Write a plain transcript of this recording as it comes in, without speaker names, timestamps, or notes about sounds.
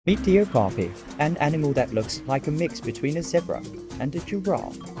Meet the Okapi, an animal that looks like a mix between a zebra and a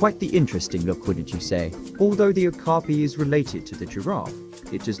giraffe. Quite the interesting look, wouldn't you say? Although the Okapi is related to the giraffe,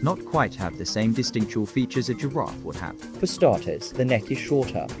 it does not quite have the same distinctual features a giraffe would have. For starters, the neck is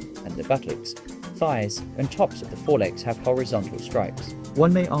shorter, and the buttocks, thighs, and tops of the forelegs have horizontal stripes.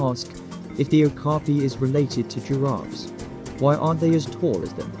 One may ask, if the Okapi is related to giraffes, why aren't they as tall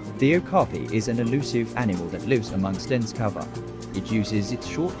as them? The Okapi is an elusive animal that lives amongst dense cover. It uses its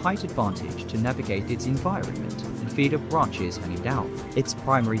short height advantage to navigate its environment and feed up branches hanging down. Its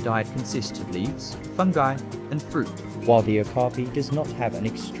primary diet consists of leaves, fungi, and fruit. While the Okapi does not have an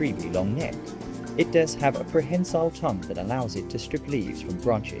extremely long neck, it does have a prehensile tongue that allows it to strip leaves from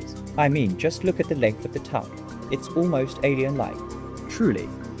branches. I mean, just look at the length of the tongue. It's almost alien-like. Truly,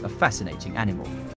 a fascinating animal.